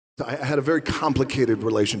I had a very complicated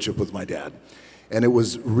relationship with my dad. And it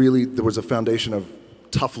was really, there was a foundation of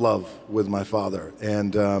tough love with my father.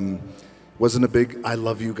 And wasn't a big, I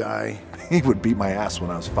love you guy. He would beat my ass when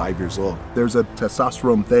I was 5 years old. There's a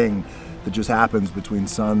testosterone thing that just happens between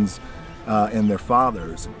sons and their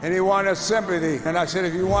fathers. And he wanted sympathy. And I said,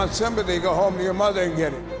 if you want sympathy, go home to your mother and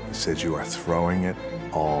get it. He said, you are throwing it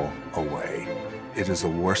all away. It is the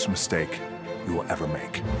worst mistake you will ever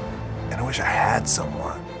make. And I wish I had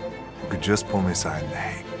someone who could just pull me aside and,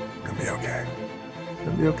 hey, it's gonna be okay. It's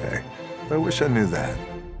gonna be okay. I wish I knew that.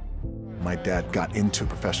 My dad got into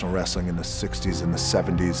professional wrestling in the 60s and the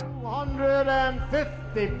 70s.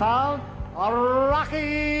 150 pound,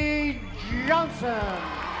 Rocky Johnson.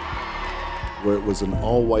 Where it was an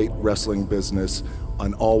all-white wrestling business,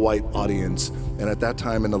 an all-white audience. And at that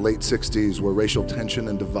time in the late 60s, where racial tension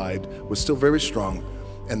and divide was still very strong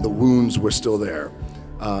and the wounds were still there.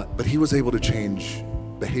 But he was able to change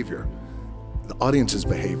behavior, the audience's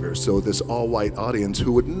behavior. So this all-white audience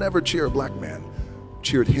who would never cheer a black man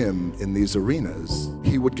cheered him in these arenas.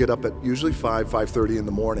 He would get up at usually 5:30 in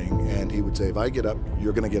the morning, and he would say, if I get up,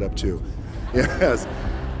 you're gonna get up too. Yes.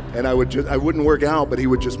 And I wouldn't work out, but he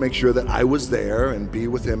would just make sure that I was there and be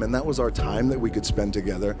with him, and that was our time that we could spend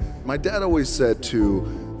together. My dad always said too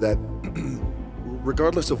that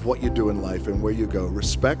regardless of what you do in life and where you go,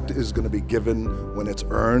 respect is gonna be given when it's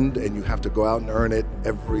earned, and you have to go out and earn it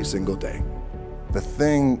every single day. The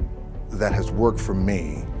thing that has worked for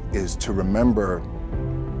me is to remember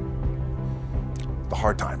the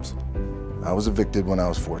hard times. I was evicted when I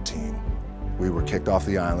was 14. We were kicked off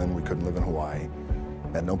the island. We couldn't live in Hawaii.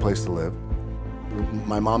 Had no place to live.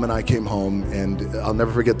 My mom and I came home, and I'll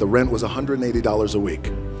never forget, the rent was $180 a week.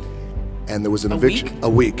 And there was an eviction a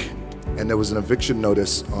week. And there was an eviction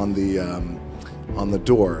notice on the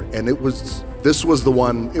door. And this was the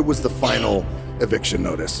one, it was the final eviction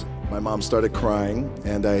notice. My mom started crying,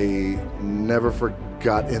 and I never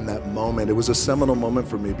forgot in that moment. It was a seminal moment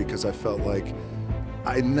for me because I felt like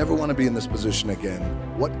I never want to be in this position again.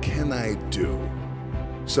 What can I do?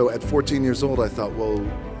 So at 14 years old, I thought, well,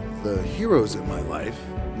 the heroes in my life,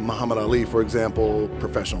 Muhammad Ali, for example,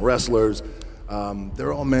 professional wrestlers,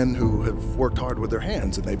 they're all men who have worked hard with their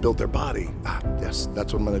hands and they built their body. Yes,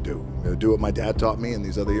 that's what I'm gonna do. I'm gonna do what my dad taught me and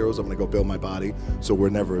these other heroes. I'm gonna go build my body so we're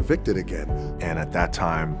never evicted again. And at that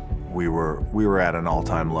time, we were at an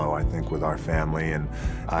all-time low, I think, with our family, and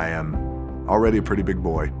I am already a pretty big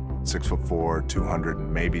boy, 6'4", 200,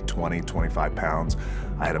 maybe 20, 25 pounds.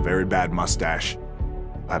 I had a very bad mustache.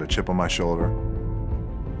 I had a chip on my shoulder.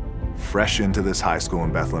 Fresh into this high school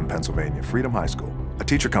in Bethlehem, Pennsylvania, Freedom High School. A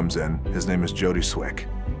teacher comes in, his name is Jody Swick,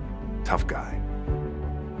 tough guy.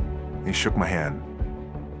 He shook my hand.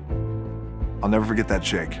 I'll never forget that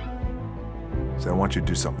shake. He said, I want you to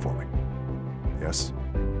do something for me. Yes?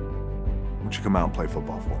 I want you to come out and play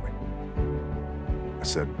football for me. I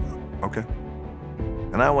said, okay.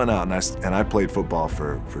 And I went out and I played football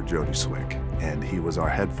for Jody Swick, and he was our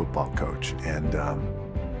head football coach, and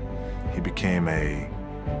he became a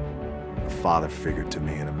father figure to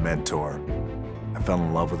me and a mentor. I fell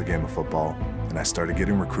in love with the game of football, and I started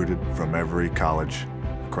getting recruited from every college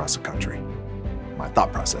across the country. My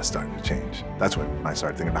thought process started to change. That's when I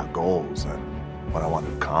started thinking about goals and what I wanted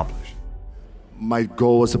to accomplish. My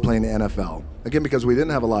goal was to play in the NFL. Again, because we didn't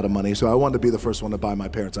have a lot of money, so I wanted to be the first one to buy my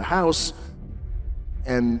parents a house,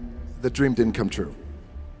 and the dream didn't come true.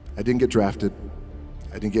 I didn't get drafted.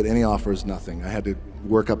 I didn't get any offers, nothing. I had to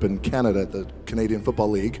work up in Canada at the Canadian Football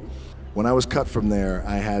League. When I was cut from there,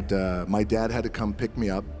 my dad had to come pick me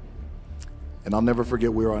up. And I'll never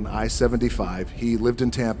forget, we were on I-75. He lived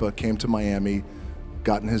in Tampa, came to Miami,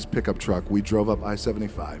 got in his pickup truck. We drove up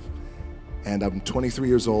I-75. And I'm 23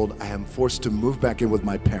 years old. I am forced to move back in with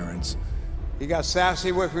my parents. He got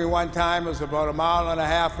sassy with me one time. It was about 1.5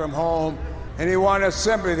 miles from home. And he wanted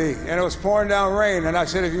sympathy, and it was pouring down rain. And I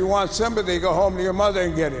said, if you want sympathy, go home to your mother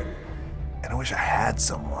and get it. And I wish I had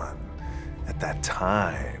someone at that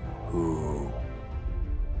time who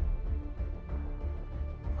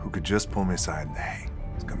could just pull me aside and, hey,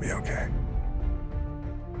 it's gonna be okay.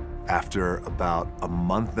 After about a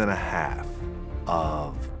month and a half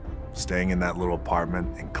of staying in that little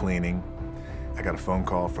apartment and cleaning, I got a phone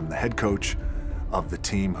call from the head coach of the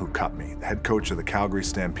team who cut me, the head coach of the Calgary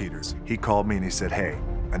Stampeders. He called me and he said, hey,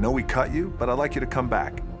 I know we cut you, but I'd like you to come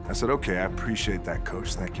back. I said, okay, I appreciate that,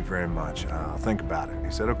 coach. Thank you very much. I'll think about it.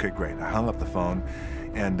 He said, okay, great. I hung up the phone,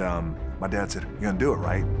 and my dad said, you're gonna do it,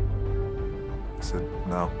 right? I said,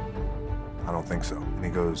 no, I don't think so. And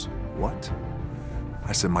he goes, what?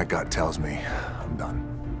 I said, my gut tells me I'm done.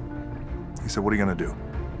 He said, what are you gonna do?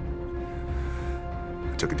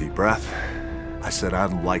 I took a deep breath, I said,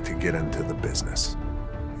 I'd like to get into the business.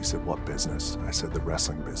 He said, what business? I said, the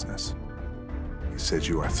wrestling business. He said,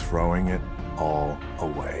 you are throwing it all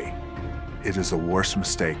away. It is the worst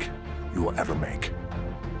mistake you will ever make.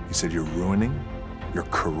 He said, you're ruining your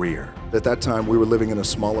career. At that time, we were living in a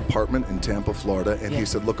small apartment in Tampa, Florida, and he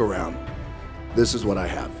said, look around. This is what I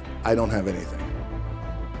have. I don't have anything.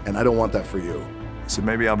 And I don't want that for you. He said,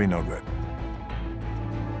 maybe I'll be no good.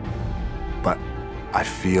 But I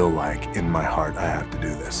feel like in my heart I have to do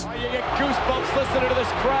this. Oh, you get goosebumps listening to this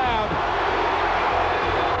crowd.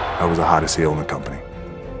 I was the hottest heel in the company.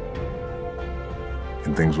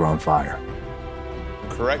 And things were on fire.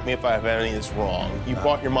 Correct me if I have any of this wrong. You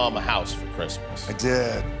bought your mom a house for Christmas. I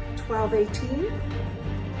did. 12/18.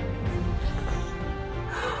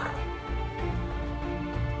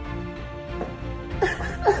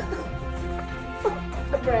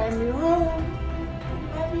 A brand new home.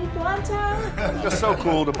 Just so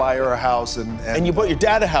cool to buy her a house And you bought your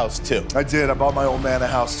dad a house too. I did. I bought my old man a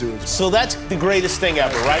house too. So that's the greatest thing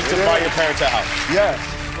ever, right? To buy your parents a house. Yes.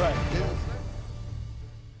 Right.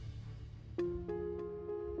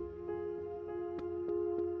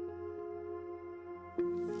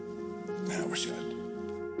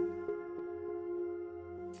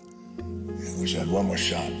 I wish I had one more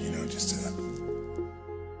shot, you know, just to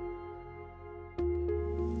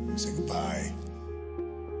say goodbye,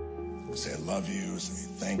 say I love you, say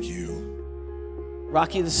thank you.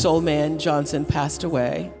 Rocky the Soul Man Johnson passed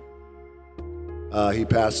away. He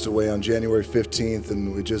passed away on January 15th,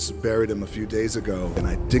 and we just buried him a few days ago. And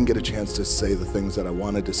I didn't get a chance to say the things that I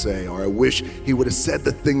wanted to say, or I wish he would have said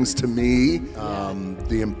the things to me,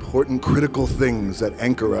 the important, critical things that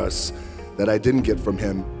anchor us that I didn't get from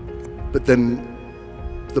him. But then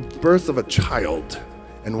the birth of a child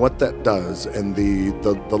and what that does, and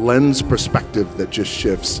the lens perspective that just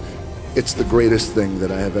shifts, it's the greatest thing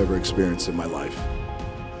that I have ever experienced in my life.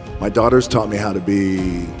 My daughters taught me how to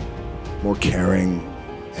be more caring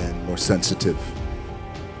and more sensitive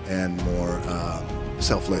and more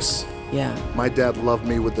selfless. Yeah. My dad loved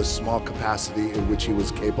me with the small capacity in which he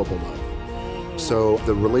was capable of. So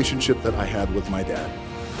the relationship that I had with my dad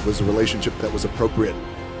was a relationship that was appropriate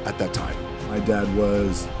at that time. My dad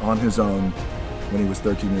was on his own when he was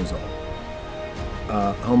 13 years old,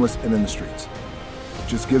 homeless and in the streets. It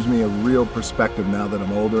just gives me a real perspective now that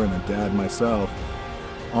I'm older and a dad myself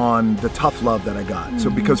on the tough love that I got. So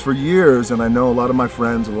because for years, and I know a lot of my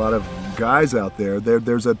friends, a lot of guys out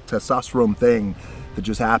there's a testosterone thing that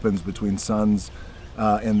just happens between sons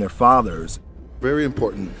and their fathers. Very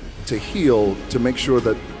important to heal, to make sure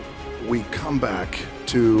that we come back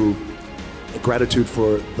to gratitude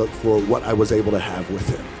for what I was able to have with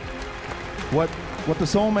him. What the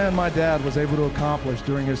Soul Man, my dad, was able to accomplish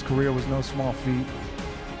during his career was no small feat.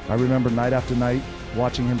 I remember night after night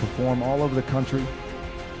watching him perform all over the country,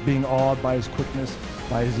 being awed by his quickness,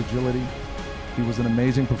 by his agility. He was an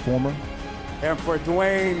amazing performer. And for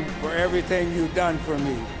Dwayne, for everything you've done for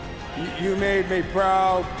me. You made me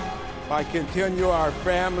proud by continue our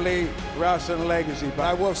family wrestling legacy. But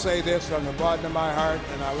I will say this from the bottom of my heart,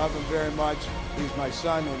 and I love him very much. He's my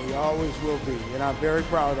son, and he always will be, and I'm very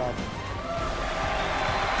proud of him.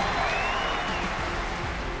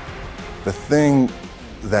 The thing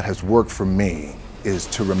that has worked for me is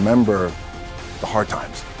to remember the hard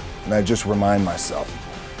times. And I just remind myself,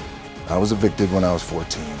 I was evicted when I was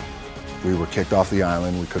 14. We were kicked off the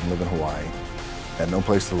island. We couldn't live in Hawaii. Had no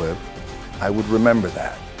place to live. I would remember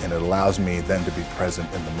that, and it allows me then to be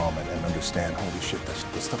present in the moment and understand, holy shit,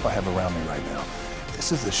 the stuff I have around me right now,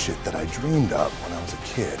 this is the shit that I dreamed of when I was a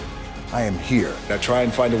kid. I am here. I try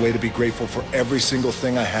and find a way to be grateful for every single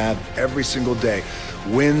thing I have, every single day.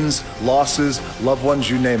 Wins, losses, loved ones,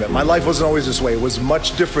 you name it. My life wasn't always this way. It was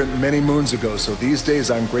much different many moons ago. So these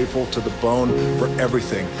days I'm grateful to the bone for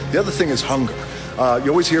everything. The other thing is hunger. You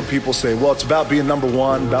always hear people say, well, it's about being number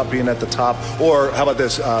one, about being at the top. Or how about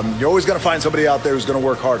this? You're always going to find somebody out there who's going to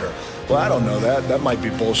work harder. Well, I don't know that. That might be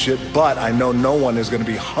bullshit, but I know no one is going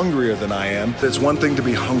to be hungrier than I am. It's one thing to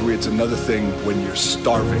be hungry. It's another thing when you're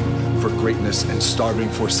starving for greatness and starving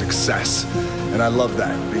for success. And I love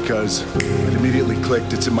that because it immediately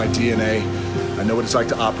clicked. It's in my DNA. I know what it's like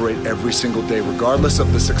to operate every single day, regardless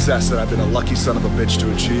of the success that I've been a lucky son of a bitch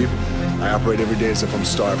to achieve. I operate every day as if I'm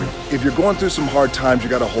starving. If you're going through some hard times, you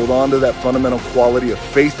got to hold on to that fundamental quality of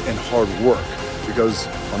faith and hard work, because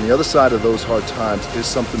on the other side of those hard times is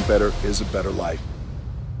something better, is a better life.